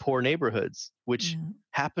done in poor neighborhoods, which yeah.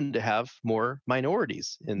 happen to have more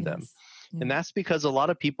minorities in them. Yes, yeah. And that's because a lot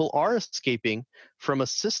of people are escaping from a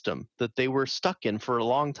system that they were stuck in for a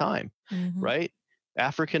long time, Mm-hmm. right?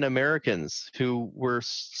 African Americans who were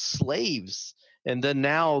slaves, and then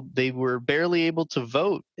now they were barely able to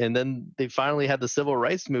vote, and then they finally had the civil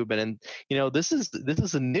rights movement. And this is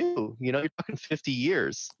a new, you're talking 50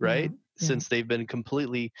 years, Yeah, right, yeah. since they've been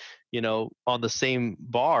completely, on the same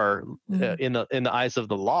bar, Mm, in the eyes of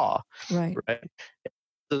the law, right. right?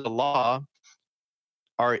 The law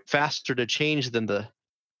are faster to change than the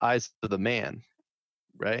eyes of the man,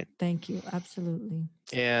 right? Thank you. Absolutely.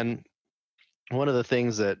 And one of the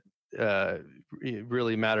things that uh,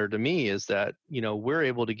 really matter to me is that we're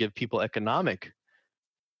able to give people economic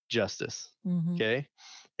justice. Mm-hmm. Okay,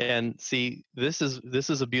 and see, this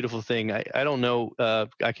is a beautiful thing. I don't know.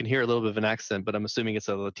 I can hear a little bit of an accent, but I'm assuming it's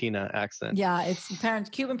a Latina accent. Yeah, it's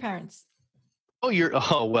Cuban parents.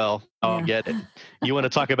 Oh well, I'll Yeah. get it. You want to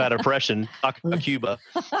talk about oppression? Talk about Listen. Cuba.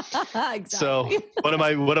 So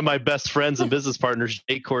Exactly. one of my best friends and business partners,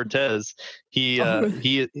 Jake Cortez, he Oh, uh,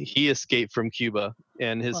 really? he escaped from Cuba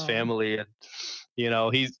and his Wow. family, and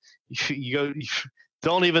he's you go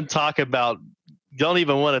don't even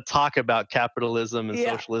want to talk about capitalism and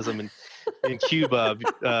Yeah. socialism in Cuba.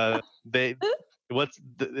 They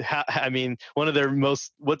I mean, one of their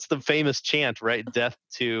what's the famous chant, right? Death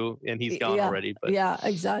to, and he's gone Yeah. already, but Yeah.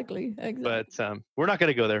 Exactly. Exactly. we're not going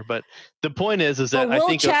to go there. But the point is But that I we'll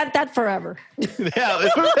think, chant that forever. yeah,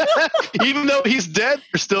 even though he's dead,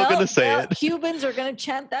 they're still going to say it. Cubans are going to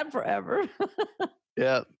chant that forever.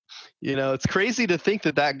 Yeah. It's crazy to think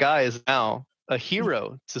that guy is now a Yeah.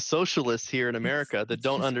 hero to socialists here in It's America that it's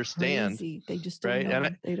don't just understand, crazy. They just don't right? And know.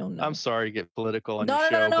 They don't I'm know. sorry to get political on your No, no, no,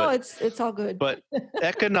 show, no, no. but It's all good. but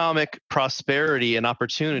economic prosperity and Yeah.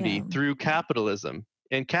 opportunity through capitalism.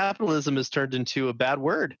 And capitalism has turned into a bad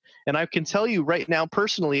word. And I can tell you right now,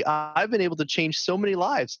 personally, I've been able to change so many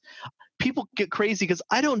lives. People get crazy because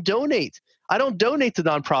I don't donate. I don't donate to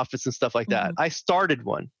nonprofits and stuff like that. Mhm. I started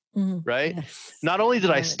one, Mhm. right? Yes. Not only did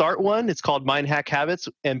I Love it. start one, it's called Mind Hack Habits.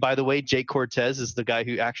 And by the way, Jake Cortez is the guy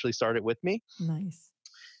who actually started with me, Nice.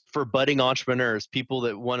 for budding entrepreneurs, people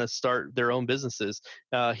that want to start their own businesses.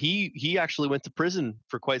 He actually went to prison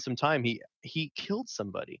for quite some time. He killed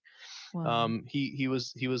somebody. Wow. He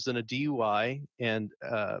was in a DUI and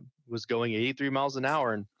was going 83 miles an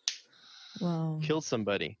hour and Wow. killed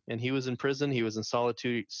somebody. And he was in prison. He was in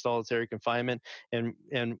solitary confinement. And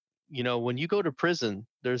when you go to prison,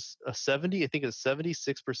 there's I think it's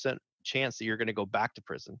 76% chance that you're going to go back to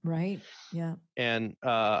prison. Right. Yeah. And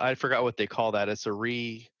I forgot what they call that. It's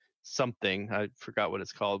a something. I forgot what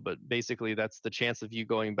it's called, but basically that's the chance of you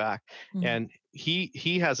going back. Mhm. And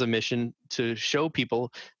he has a mission to show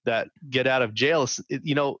people that get out of jail.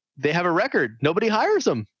 They have a record. Nobody hires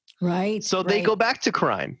them, Right. so they Right. go back to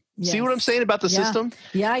crime. See what I'm Yes. saying about the Yeah. system?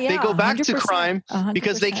 Yeah. They Yeah. go back to 100%. crime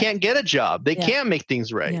because they 100%. can't get a job. They Yeah. can't make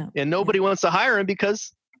things right, Yeah. and Yeah. nobody wants to hire them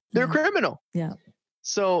because they're a Yeah. criminal. Yeah.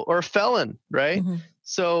 So, or a felon, right? Mhm.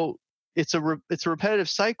 So it's a repetitive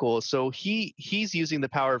cycle. So he's using the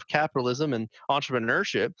power of capitalism and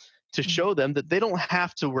entrepreneurship to show them that they don't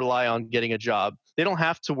have to rely on getting a job. They don't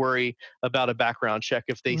have to worry about a background check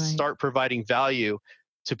if they Right. start providing value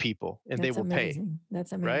to people, and they That's will pay, amazing.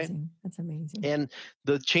 That's right? amazing. That's amazing. And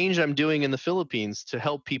the change I'm doing in the Philippines to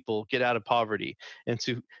help people get out of poverty, and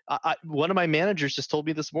to one of my managers just told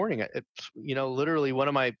me this morning, literally one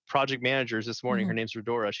of my project managers this morning, her name's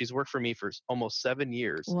Rodora, she's worked for me for almost 7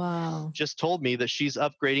 years, Wow. just told me that she's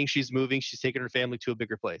upgrading, she's moving, she's taking her family to a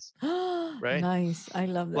bigger place, right? Nice. I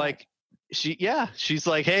love that. Like she's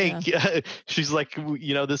like, hey, she's like,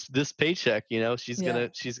 this paycheck, she's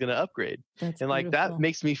gonna upgrade. That's and like beautiful. that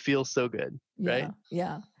makes me feel so good, right?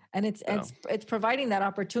 Yeah. And it's providing that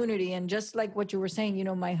opportunity. And just like what you were saying,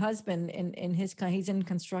 my husband he's in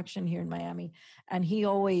construction here in Miami, and he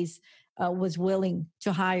always was willing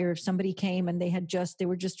to hire if somebody came and they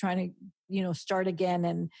were just trying to, start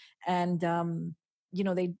again. And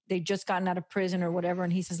they just gotten out of prison or whatever.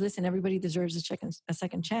 And he says, listen, everybody deserves a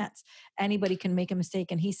second chance. Anybody can make a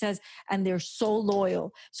mistake. And he says, and they're so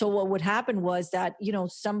loyal. So what would happen was that,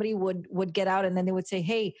 somebody would get out, and then they would say,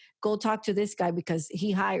 hey, go talk to this guy because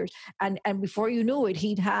he hires. And before you knew it,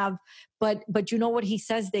 he'd have, but you know what he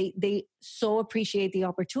says? They so appreciate the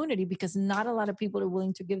opportunity because not a lot of people are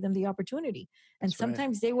willing to give them the opportunity. And That's right.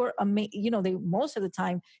 sometimes they were most of the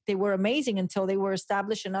time they were amazing until they were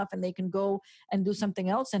established enough and they can go and do something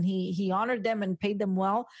else. And he honored them and paid them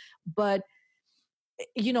well. But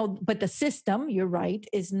but the system, you're right,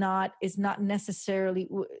 is not necessarily,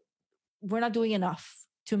 we're not doing enough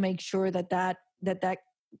to make sure that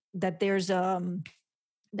there's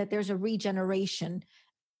a regeneration,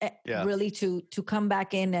 really to come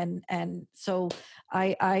back in. And so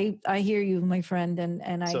I hear you, my friend.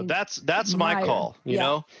 And so that's my call,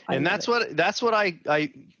 and that's what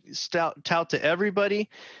I tout to everybody,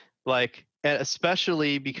 like, and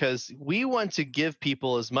especially because we want to give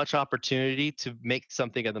people as much opportunity to make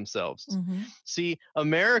something of themselves. See,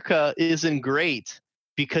 America isn't great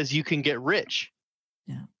because you can get rich.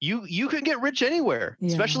 You can get rich anywhere,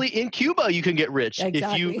 especially in Cuba. You can get rich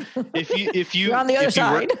exactly. if you You're on the other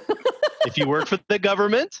side. If you work for the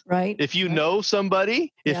government, right? If you know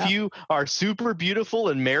somebody, if you are super beautiful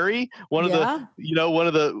and marry one of the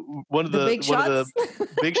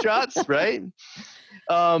big shots, right?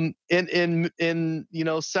 In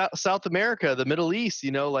South America, the Middle East,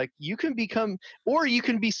 like you can become, or you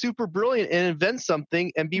can be super brilliant and invent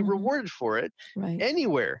something and be rewarded for it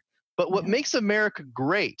anywhere. But what makes America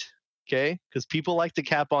great, okay? Because people like to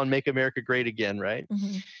cap on "Make America Great Again," right?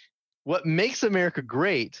 What makes America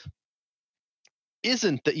great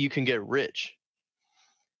isn't that you can get rich.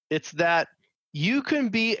 It's that you can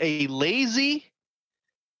be a lazy,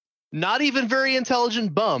 not even very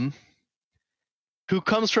intelligent bum who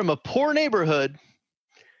comes from a poor neighborhood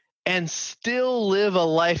and still live a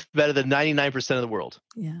life better than 99% of the world.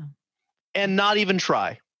 And not even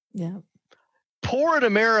try. Poor in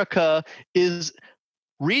America is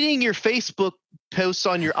reading your Facebook posts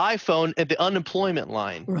on your iPhone at the unemployment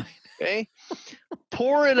line. Okay?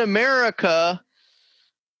 Poor in America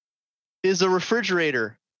is a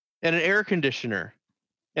refrigerator and an air conditioner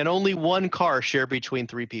and only one car shared between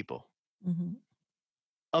 3 people.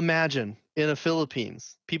 Imagine in the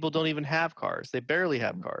Philippines, people don't even have cars. They barely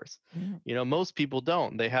have cars. Most people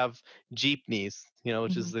don't. They have jeepneys,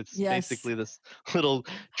 which is basically this little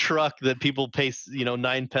truck that people pay,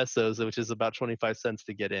 9 pesos, which is about 25 cents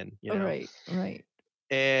to get in. Right.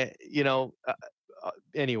 And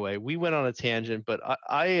anyway, we went on a tangent, but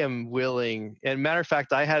I am willing. And matter of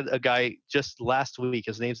fact, I had a guy just last week.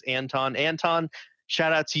 His name's Anton. Anton,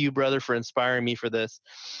 shout out to you, brother, for inspiring me for this.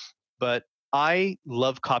 But I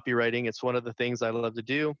love copywriting. It's one of the things I love to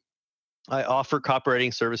do. I offer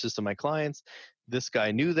copywriting services to my clients. This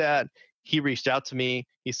guy knew that. He reached out to me.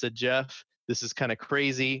 He said, Jeff, this is kind of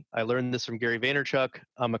crazy. I learned this from Gary Vaynerchuk.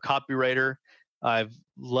 I'm a copywriter. I've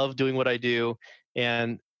loved doing what I do,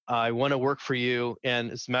 and I want to work for you.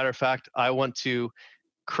 And as a matter of fact, I want to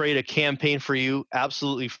create a campaign for you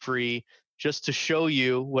absolutely free, just to show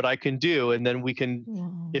you what I can do. And then we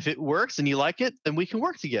can, if it works and you like it, then we can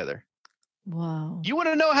work together. Wow. You want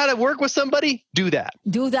to know how to work with somebody? Do that.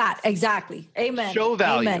 Do that. Exactly. Amen. Show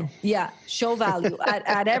value. Amen. Yeah. Show value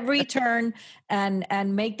at every turn,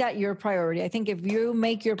 and make that your priority. I think if you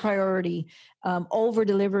make your priority over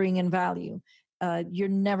delivering in value, you're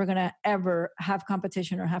never going to ever have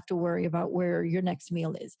competition or have to worry about where your next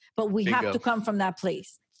meal is. But we have to come from that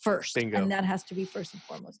place first. And that has to be first and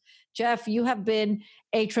foremost. Jeff, you have been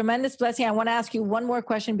a tremendous blessing. I want to ask you one more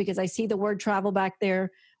question because I see the word travel back there.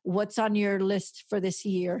 What's on your list for this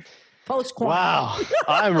year? post-quarantine? Wow,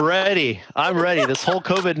 I'm ready. I'm ready. This whole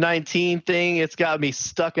COVID-19 thing, it's got me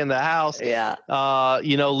stuck in the house. Yeah.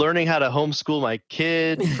 Learning how to homeschool my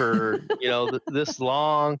kid for, this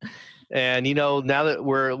long. And, now that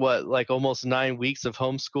we're like almost 9 weeks of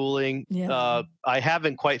homeschooling, Yeah. I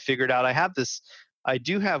haven't quite figured out. I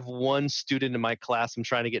do have one student in my class I'm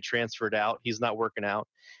trying to get transferred out. He's not working out.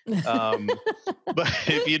 But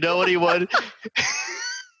if you know anyone,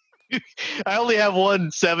 I only have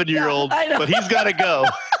one 7-year-old, I know. but he's got to go.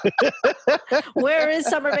 Where is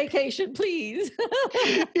summer vacation, please?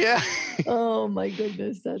 Yeah. Oh my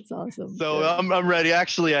goodness, that's awesome. So Good. I'm ready.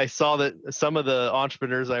 Actually, I saw that some of the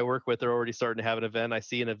entrepreneurs I work with are already starting to have an event. I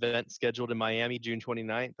see an event scheduled in Miami, June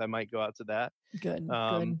 29th. I might go out to that. Good.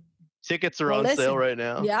 Tickets are Well, on sale listen. right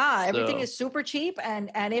now. Yeah, everything So is super cheap, and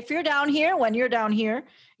if you're down here, when you're down here,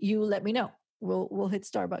 you let me know. We'll hit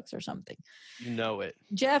Starbucks or something. you know it.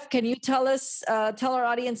 Jeff, can you tell our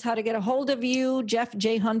audience how to get a hold of you? Jeff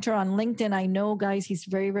J. Hunter on LinkedIn. I know, guys, he's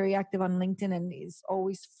very, very active on LinkedIn, and he's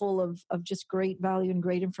always full of just great value and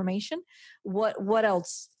great information. What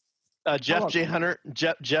else? Jeff J. Hunter,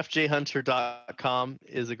 jeffjhunter.com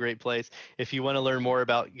is a great place. If you want to learn more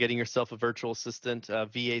about getting yourself a virtual assistant,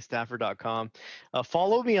 vastaffer.com.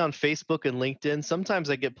 Follow me on Facebook and LinkedIn. Sometimes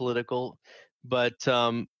I get political, but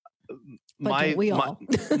don't we all?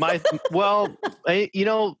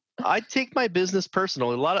 I take my business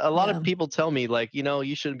personal. A lot Yeah. of people tell me, like,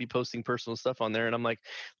 you shouldn't be posting personal stuff on there. And I'm like,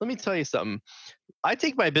 let me tell you something. I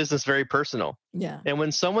take my business very personal. Yeah. And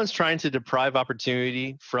when someone's trying to deprive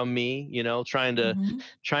opportunity from me, trying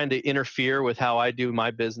to interfere with how I do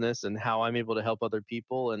my business and how I'm able to help other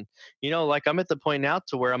people. And, like I'm at the point now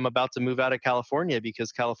to where I'm about to move out of California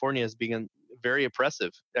because California is being very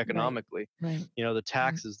oppressive economically. Right. The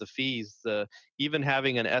taxes, the fees, even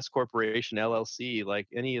having an S corporation, LLC, like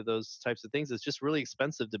any of those types of things, it's just really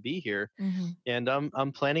expensive to be here. And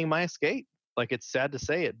I'm planning my escape. Like, it's sad to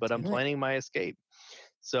say it, but I'm planning my escape.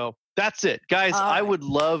 So that's it, guys. I would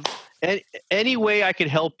love any way I could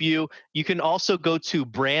help you. You can also go to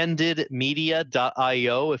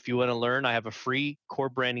BrandedMedia.io if you want to learn. I have a free core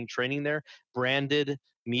branding training there.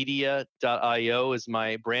 BrandedMedia.io is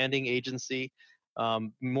my branding agency.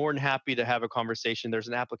 More than happy to have a conversation. There's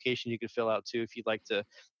an application you can fill out too if you'd like to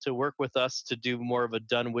work with us to do more of a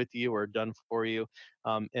done with you or done for you.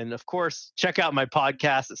 And of course, check out my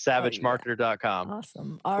podcast at savagemarketer.com.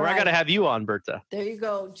 Awesome. Where I got to have you on, Berta. There you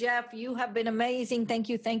go. Jeff, you have been amazing. Thank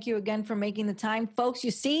you. Thank you again for making the time. Folks, you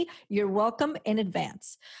see, you're welcome in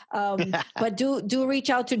advance. But do reach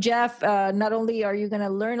out to Jeff. Not only are you going to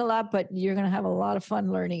learn a lot, but you're going to have a lot of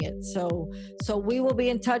fun learning it. So we will be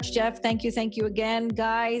in touch, Jeff. Thank you. Thank you again,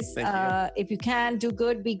 guys. If you can, do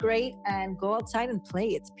good, be great, and go outside and play.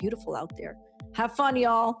 It's beautiful out there. Have fun,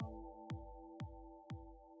 y'all.